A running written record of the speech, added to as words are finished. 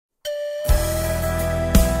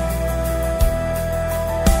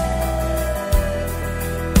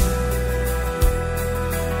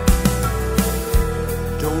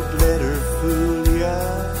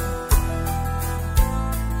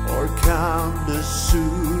calmness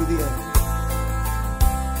soothe you.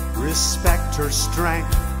 Respect her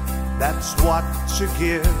strength, that's what you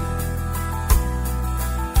give.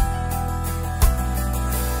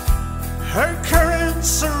 Her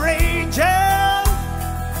currents are raging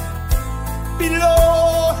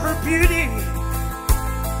below her beauty.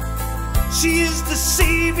 She is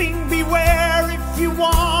deceiving, beware if you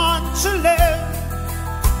want to live.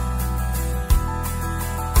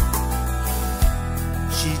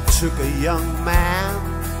 She took a young man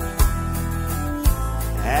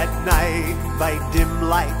at night by dim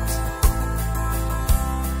light.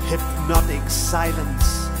 Hypnotic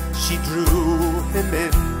silence, she drew him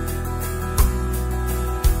in.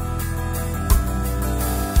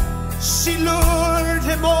 She lured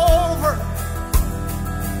him over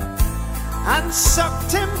and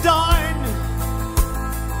sucked him down,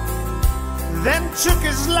 then took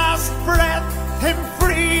his last breath, him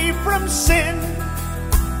free from sin.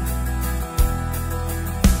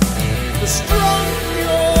 The strong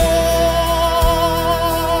fjord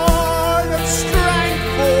of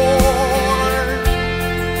Strangford,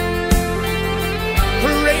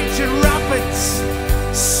 her raging rapids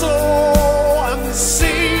so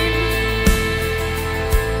unseen,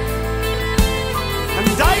 and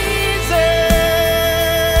Isaac,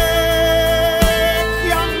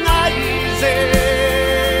 young Isaac,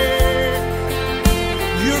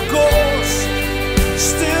 your ghost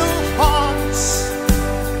still haunts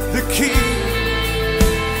the quay.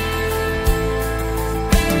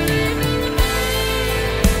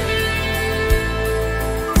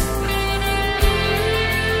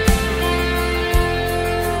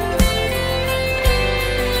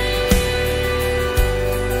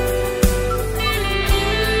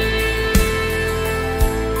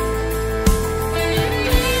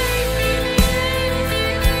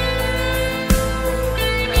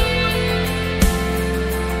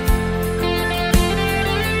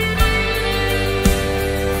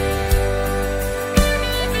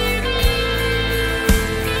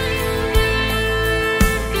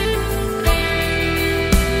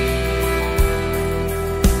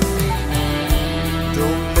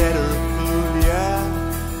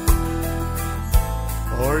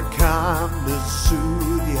 Or calmness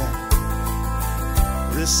soothe you.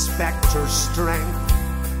 Respect her strength,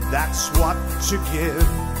 that's what you give.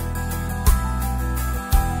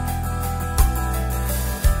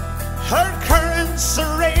 Her currents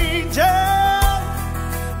are raging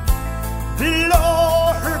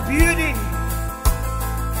below her beauty.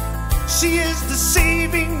 She is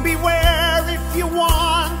deceiving, beware if you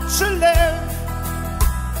want to live.